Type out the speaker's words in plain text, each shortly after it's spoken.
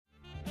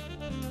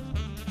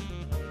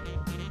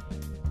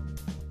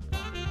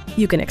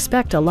You can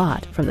expect a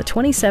lot from the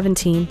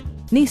 2017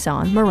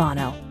 Nissan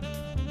Murano.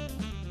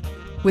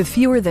 With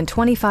fewer than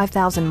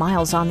 25,000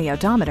 miles on the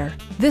odometer,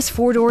 this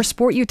four-door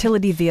sport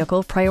utility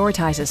vehicle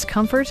prioritizes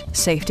comfort,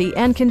 safety,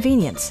 and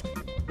convenience.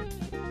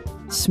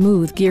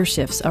 Smooth gear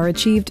shifts are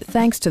achieved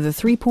thanks to the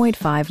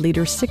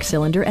 3.5-liter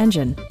six-cylinder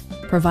engine,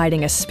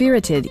 providing a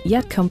spirited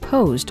yet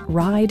composed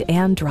ride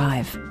and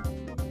drive.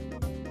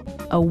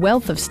 A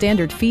wealth of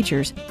standard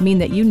features mean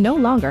that you no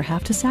longer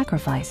have to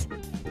sacrifice,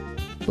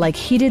 like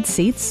heated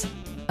seats,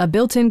 a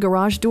built-in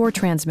garage door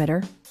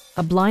transmitter,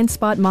 a blind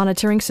spot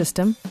monitoring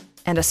system,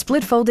 and a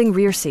split-folding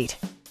rear seat.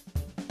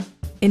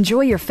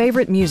 Enjoy your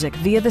favorite music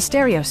via the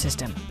stereo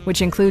system,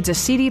 which includes a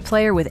CD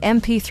player with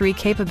MP3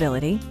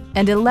 capability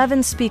and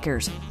 11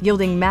 speakers,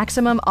 yielding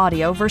maximum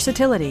audio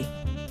versatility.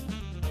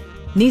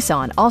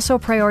 Nissan also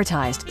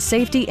prioritized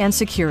safety and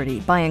security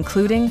by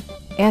including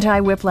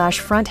anti-whiplash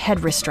front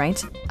head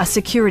restraints, a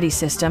security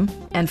system,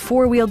 and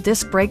four-wheel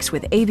disc brakes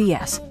with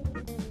ABS.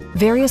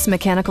 Various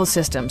mechanical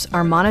systems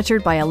are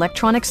monitored by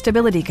electronic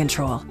stability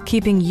control,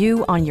 keeping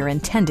you on your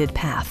intended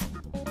path.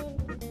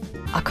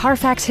 A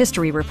Carfax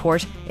history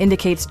report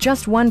indicates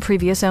just one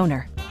previous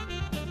owner.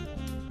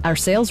 Our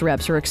sales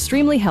reps are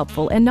extremely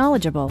helpful and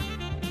knowledgeable.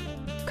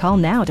 Call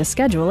now to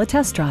schedule a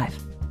test drive.